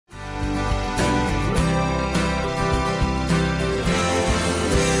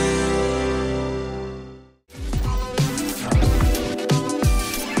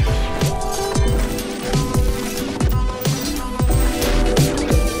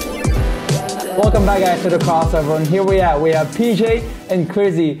Welcome back, guys, to the crossover. And here we have PJ and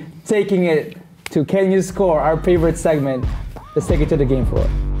Crazy taking it to Can You Score, our favorite segment. Let's take it to the game floor.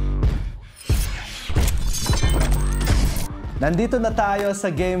 Nandito na tayo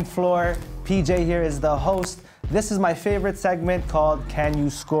sa game floor. PJ here is the host. This is my favorite segment called Can You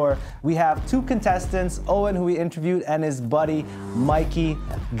Score? We have two contestants, Owen, who we interviewed, and his buddy, Mikee.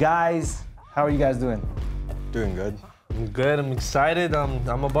 Guys, how are you guys doing? Doing good. I'm good. I'm excited.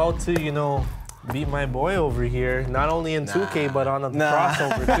 I'm about to, beat my boy over here. Not only in 2K, but on the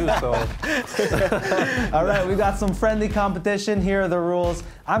crossover too. So. All right, we got some friendly competition. Here are the rules.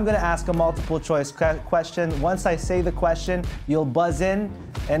 I'm gonna ask a multiple choice question. Once I say the question, you'll buzz in,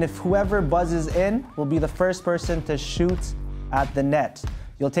 and if whoever buzzes in will be the first person to shoot at the net.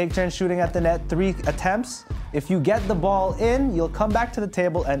 You'll take turns shooting at the net, 3 attempts. If you get the ball in, you'll come back to the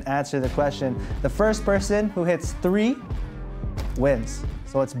table and answer the question. The first person who hits 3 wins.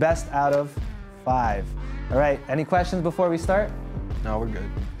 So it's best out of 5. All right, any questions before we start? No, we're good.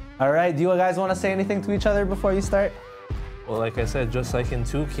 All right, do you guys want to say anything to each other before you start? Well, like I said, just like in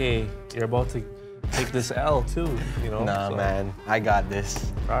 2K, you're about to take this L too, Nah, so. man, I got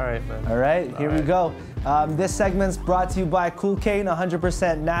this. All right, man. All right, here we go. This segment's brought to you by Cool Cane,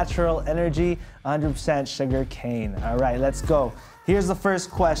 100% natural energy, 100% sugar cane. All right, let's go. Here's the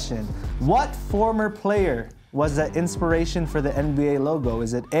first question. What former player was the inspiration for the NBA logo?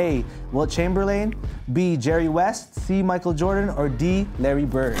 Is it A, Wilt Chamberlain, B, Jerry West, C, Michael Jordan, or D, Larry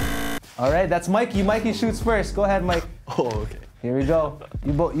Bird? All right, that's Mikee. Mikee shoots first. Go ahead, Mike. Oh, okay. Here we go.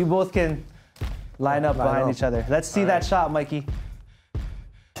 You both can line up behind each other. Let's see that shot, Mikee.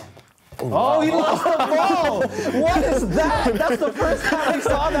 Oh, he lost the ball! What is that? That's the first time I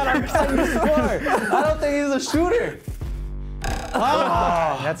saw that on Can You Score. I don't think he's a shooter.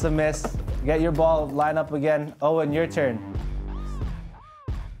 Oh, that's a miss. Get your ball, line up again. Owen, your turn.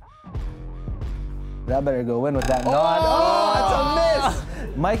 That better go in with that nod. Oh, that's a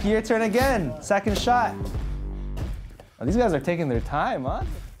miss! Mike, your turn again. Second shot. Oh, these guys are taking their time, huh?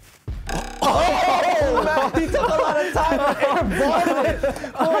 Oh, man, he took a lot of time to airball it.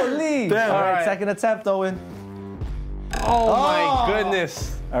 Holy. Damn, all right, right. second attempt, Owen. Oh my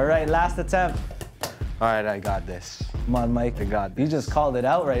goodness. All right, last attempt. All right, I got this. Come on, Mike. I got this. You just called it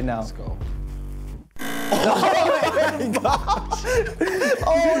out right now. Let's go. Oh my gosh!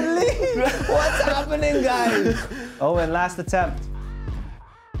 Holy! What's happening, guys? Owen, last attempt.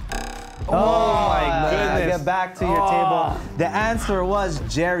 Oh my goodness. Get back to your table. The answer was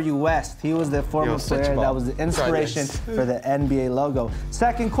Jerry West. He was the former player that was the inspiration for the NBA logo.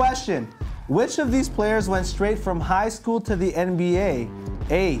 Second question. Which of these players went straight from high school to the NBA?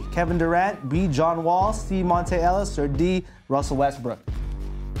 A, Kevin Durant, B, John Wall, C, Monte Ellis, or D, Russell Westbrook?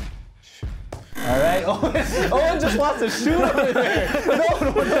 All right, Owen just wants to shoot over there. No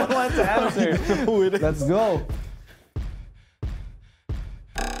one wants to answer. Let's go.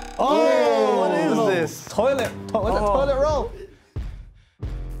 Oh, what is this? Toilet roll.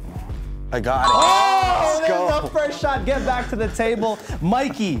 I got it. Oh, Let's there's go. the first shot. Get back to the table.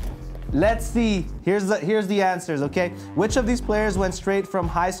 Mikee, let's see. Here's the answers, okay? Which of these players went straight from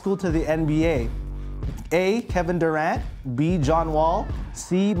high school to the NBA? A, Kevin Durant, B, John Wall,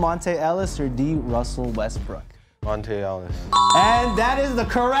 C, Monte Ellis, or D, Russell Westbrook? Monte Ellis. And that is the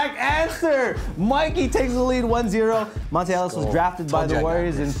correct answer. Mikee takes the lead 1-0. Monte Ellis was drafted by the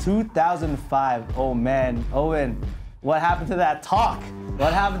Warriors in 2005. Oh man, Owen, what happened to that talk?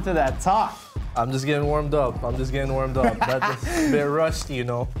 What happened to that talk? I'm just getting warmed up. That's a bit rusty,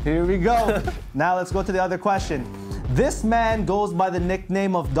 Here we go. Now let's go to the other question. This man goes by the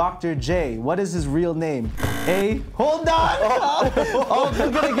nickname of Dr. J. What is his real name? A, hold on! Oh,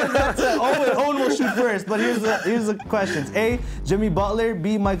 I'm gonna give that to Owen. Owen will shoot first, but here's the questions. A, Jimmy Butler,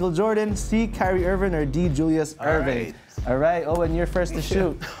 B, Michael Jordan, C, Kyrie Irving, or D, Julius Erving? All right, Owen, you're first to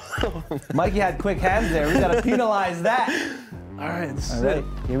shoot. Mikee had quick hands there. We gotta penalize that. All right, All right,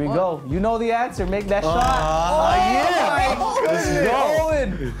 here we go. You know the answer. Make that shot. Yeah! Let's go.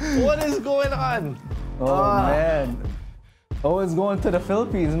 Owen. What is going on? Oh, man. Owen's going to the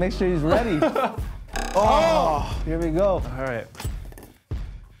Philippines. Make sure he's ready. Here we go. All right.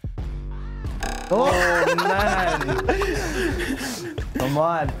 Oh, man. Come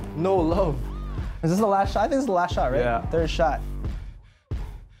on. No love. Is this the last shot? I think this is the last shot, right? Yeah. Third shot.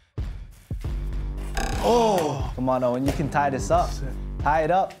 Oh. Come on, Owen. You can tie this up. Tie it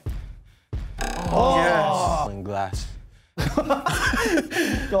up. Oh. Yes. Calling glass.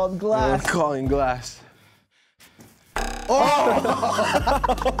 Called glass. We're calling glass.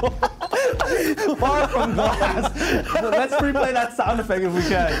 Far from glass. Let's replay that sound effect if we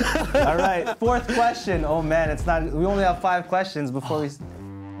can. All right, fourth question. Oh man, it's not. We only have 5 questions before we.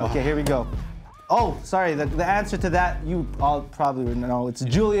 Okay, here we go. Oh, sorry. The answer to that, you all probably would know. It's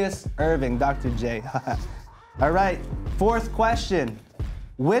Julius Irving, Dr. J. All right. Fourth question.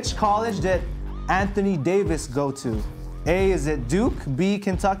 Which college did Anthony Davis go to? A, is it Duke? B,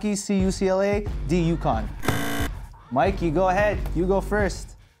 Kentucky? C, UCLA? D, UConn? Mikey, go ahead. You go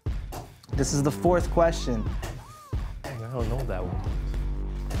first. This is the fourth question. Dang, I don't know that one.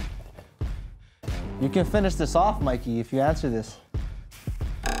 You can finish this off, Mikey, if you answer this.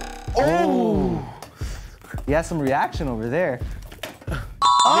 Oh! He has some reaction over there.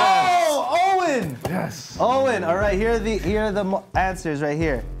 Oh, Owen! Yes. Owen, all right, here are the answers right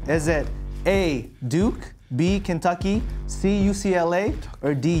here. Is it A, Duke, B, Kentucky, C, UCLA,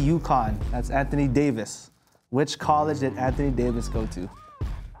 or D, UConn? That's Anthony Davis. Which college did Anthony Davis go to?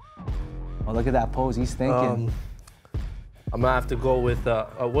 Oh, look at that pose, he's thinking. I'm gonna have to go with,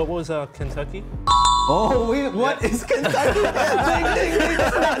 what was Kentucky? Oh, wait, what is Kentucky? Ding, ding, ding.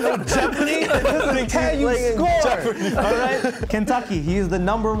 This is not no Jeopardy. This is Can You Score? All right, Kentucky. He is the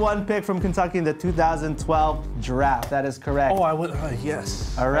 #1 pick from Kentucky in the 2012 draft. That is correct. Oh, I would,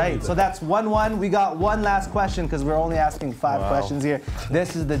 yes. All right, so that's 1-1. We got one last question because we're only asking 5 questions here.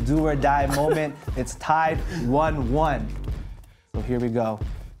 This is the do or die moment. It's tied 1-1. So here we go.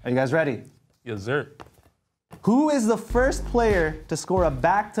 Are you guys ready? Yes, sir. Who is the first player to score a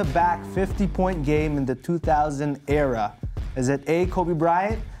back-to-back 50-point game in the 2000 era? Is it A, Kobe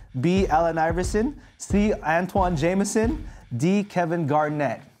Bryant, B, Allen Iverson, C, Antoine Jameson, D, Kevin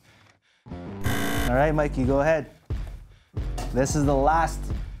Garnett? All right, Mikey, go ahead. This is the last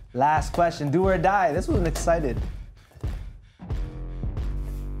question. Do or die. This was excited.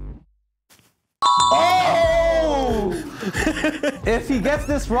 Oh! If he gets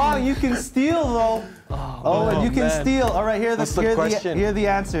this wrong, you can steal, though. Oh, and you can steal. All right, here are the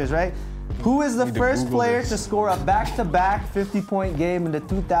answers, right? Who is the first player to score a back-to-back 50-point game in the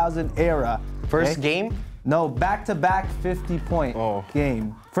 2000 era? First game? No, back-to-back 50-point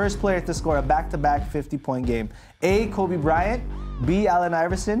game. First player to score a back-to-back 50-point game. A, Kobe Bryant, B, Allen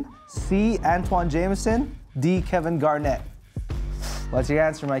Iverson, C, Antoine Jameson, D, Kevin Garnett. What's your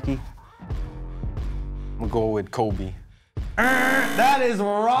answer, Mikey? I'm gonna go with Kobe. That is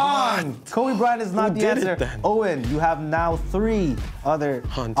wrong. Kobe Bryant is not the answer. Owen, you have now 3 other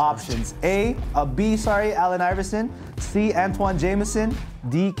options. A, Allen Iverson. C, Antoine Jameson.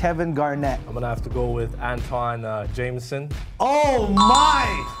 D, Kevin Garnett. I'm gonna have to go with Antoine Jameson. Oh my!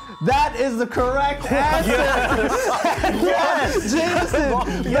 That is the correct answer. Yes,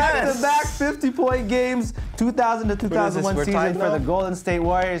 Jameson. Back-to-back 50-point games, 2000 to 2001 season for the Golden State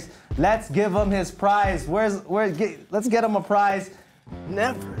Warriors. Let's give him his prize. Let's get him a prize.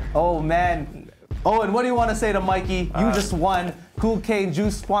 Never. Oh man. Owen, what do you want to say to Mikey? You just won Cool Cane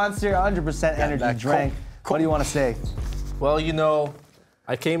Juice sponsor, 100% energy drink. What do you want to say? Well, you know,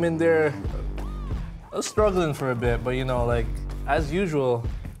 I came in there, I was struggling for a bit, but you know, like, as usual,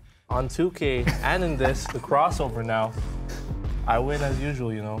 on 2K and in this, the crossover now, I win as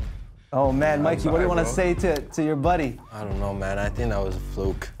usual, you know. Oh man, Mikey, what do you want to say to your buddy? I don't know, man. I think that was a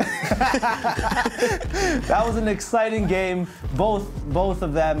fluke. That was an exciting game. Both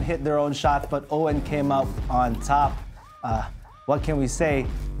of them hit their own shots, but Owen came out on top. What can we say?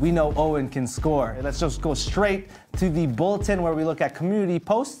 We know Owen can score. Let's just go straight to the bulletin where we look at community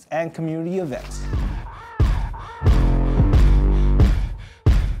posts and community events.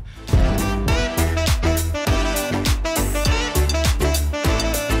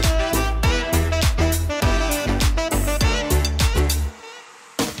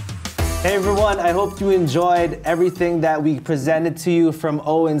 Hey everyone, I hope you enjoyed everything that we presented to you, from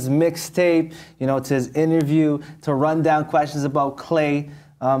Owen's mixtape, you know, to his interview, to rundown questions about Clay.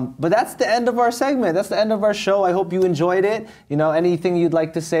 But that's the end of our segment. That's the end of our show. I hope you enjoyed it. You know, anything you'd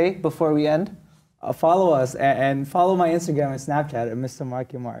like to say before we end? Follow us and follow my Instagram and Snapchat at Mr.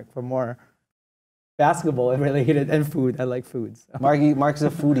 Marky Mark for more basketball related and food. I like foods. Mark's a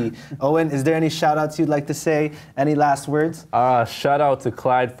foodie. Owen, is there any shout outs you'd like to say? Any last words? Shout out to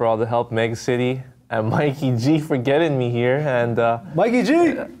Clyde for all the help, Meg City, and Mikey G for getting me here. And Mikey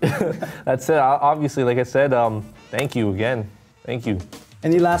G! That's it. Obviously, like I said, thank you again. Thank you.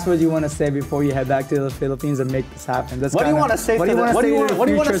 Any last words you want to say before you head back to the Philippines and make this happen? What do you want to say to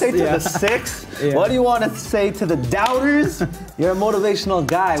the six? Yeah. What do you want to say to the doubters? You're a motivational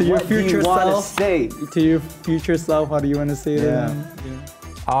guy. To your what future do you want self, to say? To your future self, what do you want to say to them?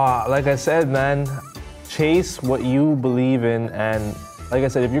 Yeah. Like I said, man, chase what you believe in, and like I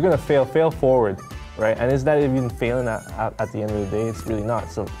said, if you're gonna fail forward, right? And it's not even failing at the end of the day. It's really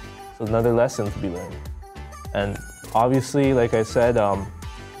not. So another lesson to be learned. And obviously, like I said,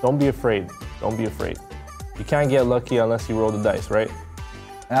 don't be afraid. Don't be afraid. You can't get lucky unless you roll the dice, right?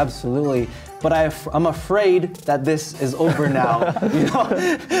 Absolutely. but I'm afraid that this is over now. You know,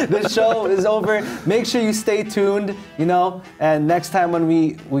 the show is over. Make sure you stay tuned, you know, and next time when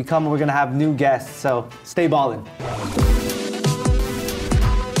we come, we're gonna have new guests, so stay ballin'.